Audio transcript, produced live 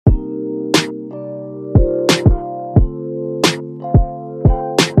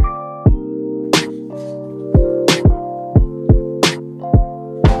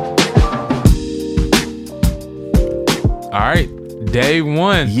Day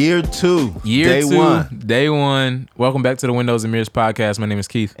one. Year two. Day one. Welcome back to the Windows and Mirrors podcast. My name is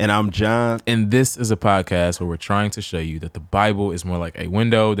Keith. And I'm John. And this is a podcast where we're trying to show you that the Bible is more like a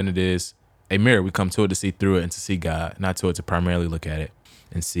window than it is a mirror. We come to it to see through it and to see God, not to it to primarily look at it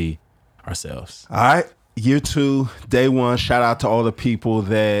and see ourselves. All right. Year two, day one. Shout out to all the people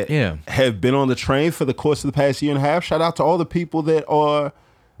that have been on the train for the course of the past year and a half. Shout out to all the people that are,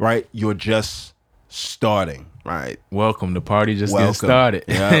 right, you're just starting, right? Welcome. The party just getting started.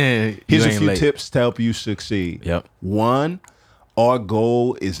 Yep. Here's a few tips to help you succeed. Yep. One, our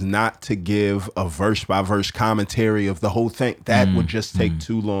goal is not to give a verse-by-verse commentary of the whole thing. That would just take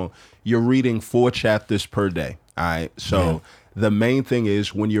too long. You're reading 4 chapters per day, all right? So the main thing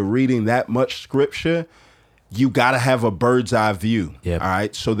is when you're reading that much scripture, you got to have a bird's eye view, all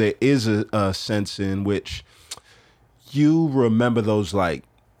right? So there is a sense in which you remember those, like,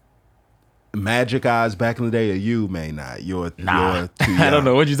 magic eyes back in the day, or you may not. You're too young. I don't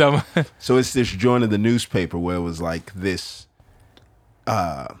know what you're talking about. So it's this joint in the newspaper where it was like this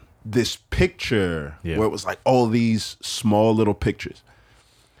picture where it was like all these small little pictures.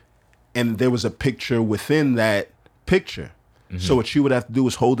 And there was a picture within that picture. Mm-hmm. So what you would have to do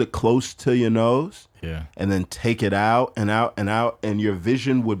is hold it close to your nose and then take it out and out and out. And your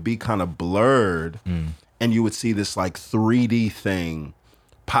vision would be kind of blurred. And you would see this like 3D thing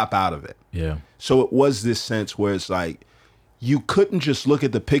pop out of it. Yeah. So it was this sense where it's like you couldn't just look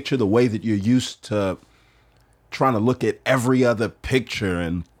at the picture the way that you're used to trying to look at every other picture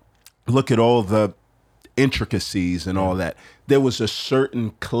and look at all the intricacies and all that. There was a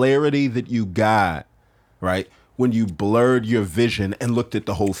certain clarity that you got, right, when you blurred your vision and looked at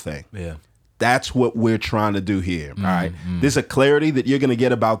the whole thing. Yeah. That's what we're trying to do here, all right? There's a clarity that you're going to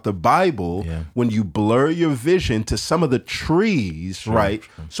get about the Bible when you blur your vision to some of the trees, right?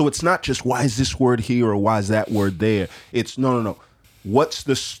 Sure. So it's not just, why is this word here or why is that word there? It's, no. What's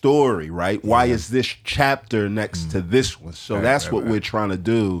the story, right? Why is this chapter next to this one? So that's what we're trying to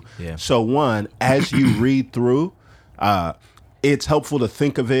do. Yeah. So one, as you read through, it's helpful to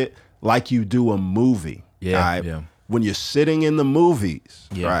think of it like you do a movie. Yeah. When you're sitting in the movies,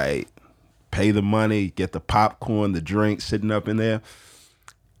 right? Pay the money, get the popcorn, the drink, sitting up in there.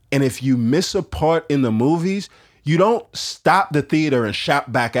 And if you miss a part in the movies, you don't stop the theater and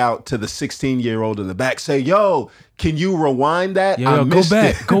shout back out to the 16-year-old in the back, say, yo, can you rewind that? Yo, I missed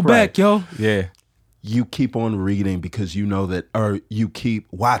it. Go back, yo. Yeah. You keep on reading because you know that, or you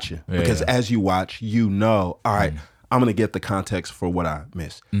keep watching because as you watch, you know, all right, I'm going to get the context for what I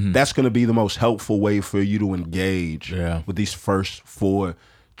missed. That's going to be the most helpful way for you to engage with these first 4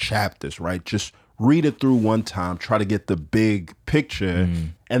 chapters, right? Just read it through one time, try to get the big picture.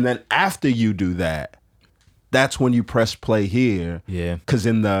 And then after you do that, that's when you press play here. Yeah. Because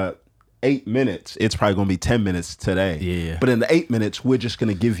in the 8 minutes, it's probably going to be 10 minutes today. Yeah. But in the 8 minutes, we're just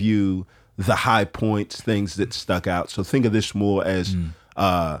going to give you the high points, things that stuck out. So think of this more as,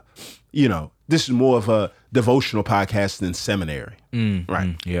 this is more of a devotional podcast than seminary.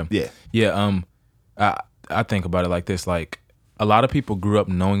 Right. Yeah. Yeah. Yeah. I think about it like this, like, a lot of people grew up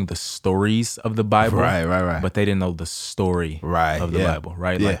knowing the stories of the Bible, right. But they didn't know the story of the Bible,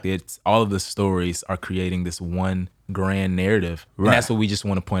 right? Like it's all of the stories are creating this one grand narrative, and that's what we just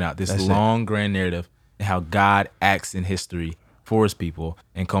want to point out: this long grand narrative and how God acts in history for His people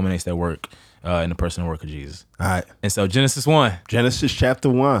and culminates that work in the personal work of Jesus. All right, and so Genesis chapter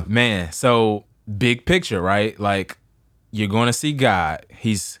 1, man. So big picture, right? Like you're going to see God;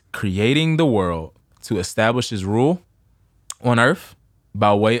 He's creating the world to establish His rule on earth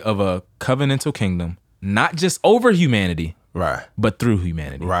by way of a covenantal kingdom, not just over humanity, but through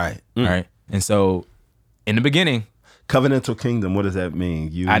humanity. Right. And so in the beginning, covenantal kingdom, what does that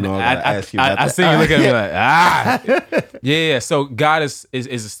mean? I ask you about that. I see you looking at me like, Yeah. So God is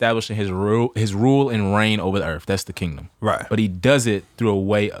establishing his rule and reign over the earth. That's the kingdom. Right. But he does it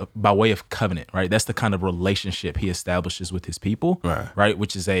by way of covenant, right? That's the kind of relationship he establishes with his people, right?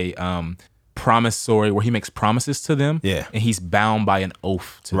 Which is a promissory, where he makes promises to them, and he's bound by an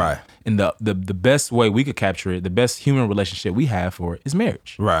oath to them. And the best way we could capture it, the best human relationship we have for it is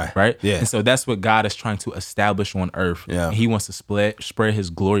marriage. Right? Yeah. And so that's what God is trying to establish on earth. Yeah. And he wants to spread his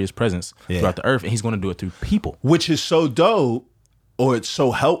glorious presence throughout the earth, and he's going to do it through people. Which is so dope, or it's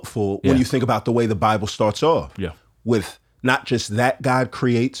so helpful when you think about the way the Bible starts off. Yeah. With not just that God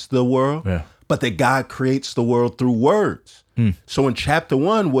creates the world, but that God creates the world through words. So in chapter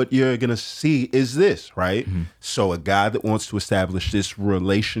 1, what you're going to see is this, right? So a God that wants to establish this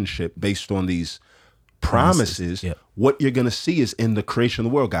relationship based on these promises, what you're going to see is in the creation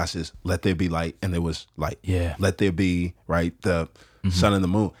of the world, God says, let there be light, and there was light. Yeah. Let there be, right, the sun and the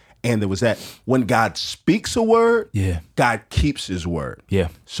moon. And there was that. When God speaks a word, God keeps his word. Yeah.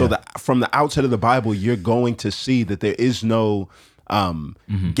 So from the outset of the Bible, you're going to see that there is no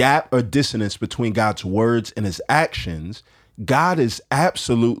gap or dissonance between God's words and his actions. God is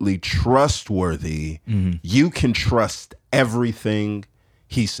absolutely trustworthy. You can trust everything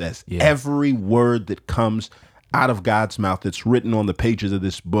he says. Yeah. Every word that comes out of God's mouth that's written on the pages of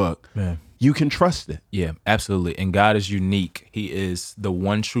this book, you can trust it. Yeah, absolutely. And God is unique. He is the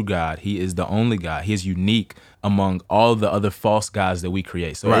one true God. He is the only God. He is unique among all the other false gods that we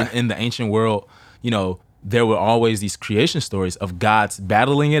create. So in the ancient world, there were always these creation stories of gods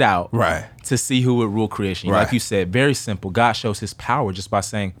battling it out to see who would rule creation. Like you said, very simple. God shows his power just by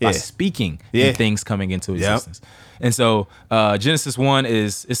speaking and things coming into existence. And so Genesis 1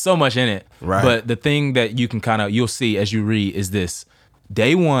 is so much in it. But the thing that you can you'll see as you read is this.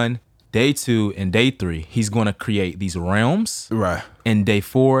 Day 1, Day 2, and Day 3, he's going to create these realms. And Day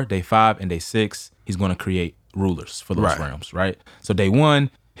 4, Day 5, and Day 6, he's going to create rulers for those realms, right? So Day 1,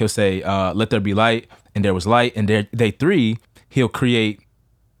 he'll say, let there be light, and there was light. And Day 3, he'll create,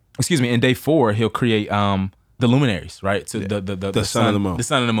 in Day 4, he'll create the luminaries, right? So the sun and the moon. The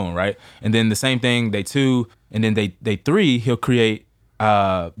sun and the moon, right? And then the same thing, Day 2, and then Day 3, he'll create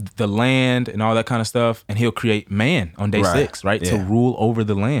the land and all that kind of stuff, and he'll create man on Day 6, right? To rule over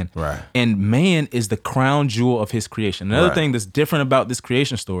the land. And man is the crown jewel of his creation. Another thing that's different about this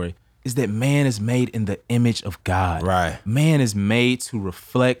creation story is that man is made in the image of God. Man is made to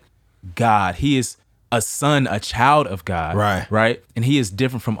reflect God. He is a son, a child of God. Right? And he is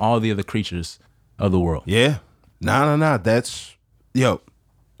different from all the other creatures of the world. Yeah. No. That's,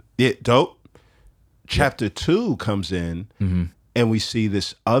 dope. Chapter 2 comes in, and we see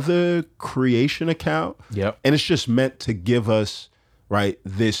this other creation account. And it's just meant to give us,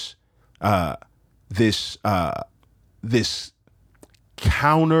 this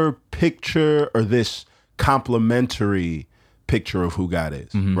counter picture, or this complementary picture of who God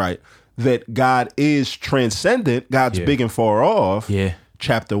is, right? That God is transcendent, God's big and far off,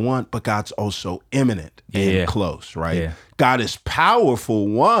 chapter 1, but God's also imminent and close, right? God is powerful,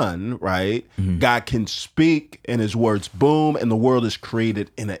 one, right? God can speak and his words boom, and the world is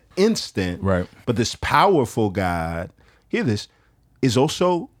created in an instant. But this powerful God, hear this, is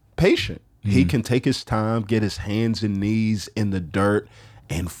also patient. He can take his time, get his hands and knees in the dirt,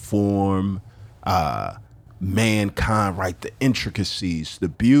 and form mankind, right? The intricacies, the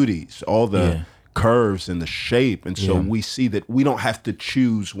beauties, all the curves and the shape. And so we see that we don't have to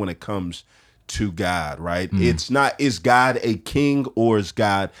choose when it comes to God, right? It's not, is God a king or is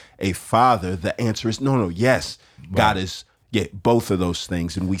God a father? The answer is no, yes. God is, both of those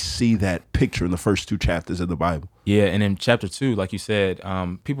things. And we see that picture in the first 2 chapters of the Bible. Yeah, and in chapter 2, like you said,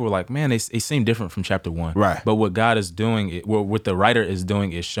 people were like, man, they seem different from chapter 1. But what God is doing, what the writer is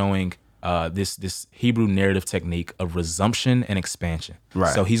doing is showing this Hebrew narrative technique of resumption and expansion.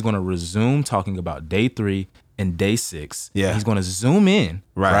 So he's going to resume talking about Day 3 and Day 6. He's going to zoom in,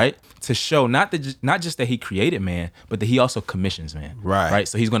 right? To show not just that he created man, but that he also commissions man. Right.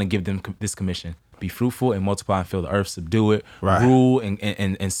 So he's going to give them this commission. Be fruitful and multiply and fill the earth, subdue it, rule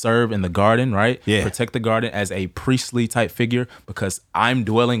and serve in the garden, right? Protect the garden as a priestly type figure, because I'm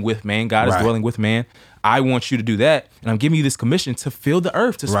dwelling with man. God is dwelling with man. I want you to do that. And I'm giving you this commission to fill the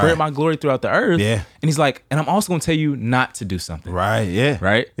earth, to spread my glory throughout the earth. And he's like, and I'm also going to tell you not to do something.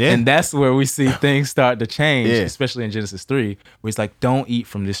 Right? And that's where we see things start to change, especially in Genesis 3, where he's like, don't eat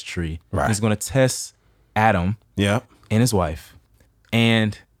from this tree. He's going to test Adam and his wife.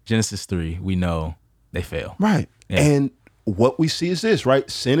 And Genesis 3, we know they fail. And what we see is this, right?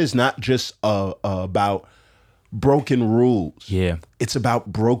 Sin is not just about broken rules. It's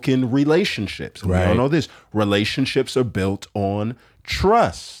about broken relationships. We all know this. Relationships are built on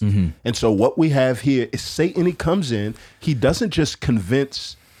trust. And so what we have here is Satan, he comes in, he doesn't just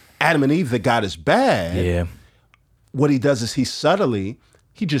convince Adam and Eve that God is bad. What he does is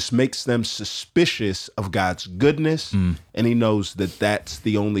he just makes them suspicious of God's goodness. And he knows that that's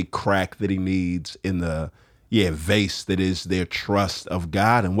the only crack that he needs in the vase that is their trust of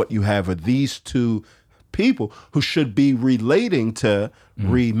God. And what you have are these two people who should be relating to,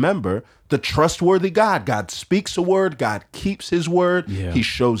 remember, the trustworthy God. God speaks a word. God keeps his word. He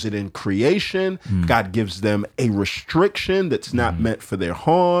shows it in creation. God gives them a restriction that's not meant for their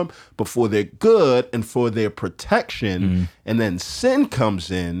harm, but for their good and for their protection. And then sin comes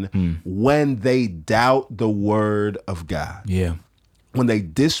in when they doubt the word of God. When they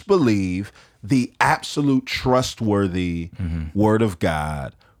disbelieve the absolute trustworthy word of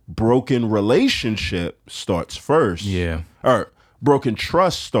God. Broken relationship starts first. Or broken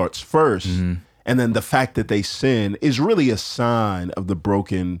trust starts first. And then the fact that they sin is really a sign of the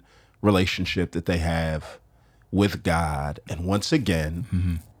broken relationship that they have with God. And once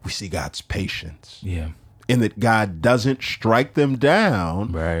again, we see God's patience. Yeah. In that God doesn't strike them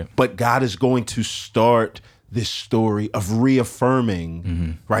down, right, but God is going to start this story of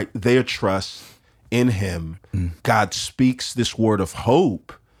reaffirming, right, their trust in him. God speaks this word of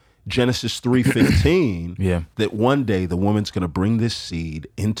hope, Genesis 3:15, yeah, that one day the woman's going to bring this seed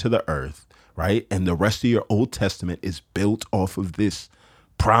into the earth, right? And the rest of your Old Testament is built off of this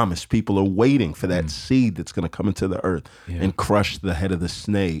promise. People are waiting for that seed that's going to come into the earth and crush the head of the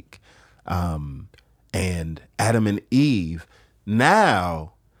snake. And Adam and Eve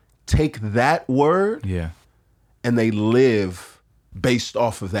now take that word and they live based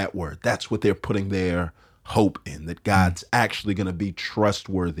off of that word. That's what they're putting their hope in, that God's actually going to be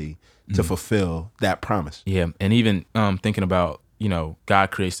trustworthy to fulfill that promise. Yeah. And even thinking about,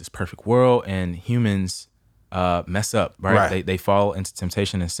 God creates this perfect world and humans mess up, right? They fall into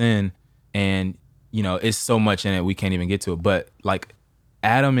temptation and sin, and, it's so much in it we can't even get to it. But like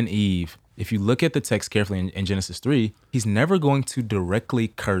Adam and Eve, if you look at the text carefully in Genesis 3, he's never going to directly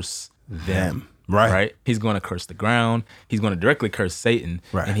curse them. Right? He's going to curse the ground. He's going to directly curse Satan.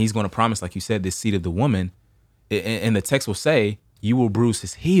 Right. And he's going to promise, like you said, this seed of the woman. And the text will say, you will bruise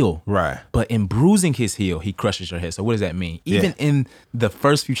his heel. Right. But in bruising his heel, he crushes your head. So what does that mean? Even in the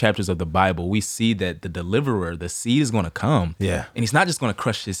first few chapters of the Bible, we see that the deliverer, the seed, is going to come. Yeah. And he's not just going to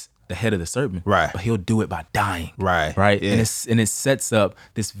crush the head of the serpent. Right. But he'll do it by dying. Right. Right. Yeah. And it sets up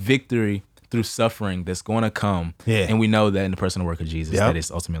this victory through suffering that's going to come. Yeah. And we know that in the personal work of Jesus, that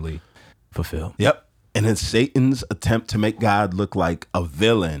is ultimately fulfilled. Yep. And in Satan's attempt to make God look like a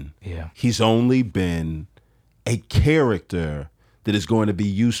villain, he's only been a character that is going to be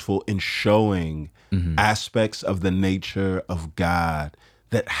useful in showing aspects of the nature of God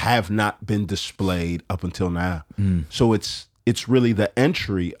that have not been displayed up until now. So it's really the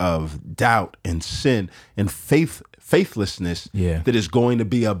entry of doubt and sin and faithlessness that is going to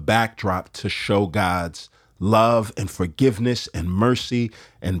be a backdrop to show God's love and forgiveness and mercy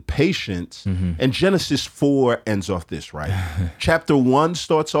and patience. And Genesis 4 ends off this, right? Chapter 1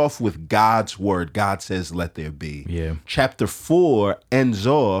 starts off with God's word. God says, let there be. Yeah. Chapter 4 ends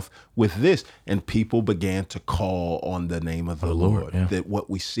off with this, and people began to call on the name of the Lord. That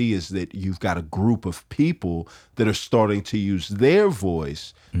what we see is that you've got a group of people that are starting to use their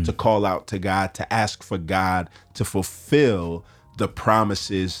voice to call out to God, to ask for God to fulfill the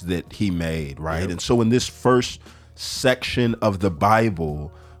promises that he made, right? And so in this first section of the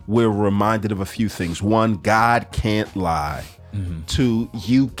Bible, we're reminded of a few things. One, God can't lie. 2,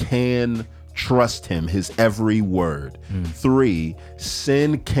 you can trust him, his every word. 3,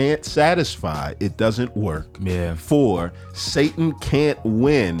 sin can't satisfy. It doesn't work. 4, Satan can't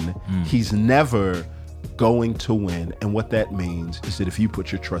win. He's never going to win. And what that means is that if you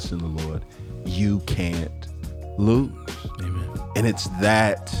put your trust in the Lord, you can't lose. Amen. And it's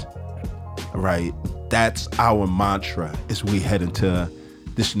that, right? That's our mantra as we head into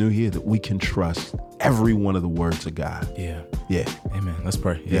this new year, that we can trust every one of the words of God. Yeah. Amen. Let's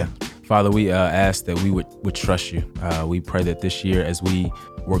pray. Father, we ask that we would trust you. We pray that this year, as we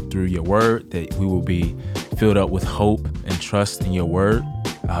work through your word, that we will be filled up with hope and trust in your word.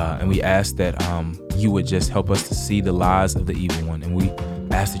 And we ask that you would just help us to see the lies of the evil one. And we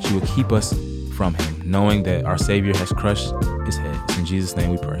ask that you would keep us from him, knowing that our Savior has crushed his head. It's in Jesus'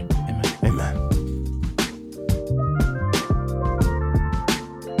 name we pray. Amen. Amen.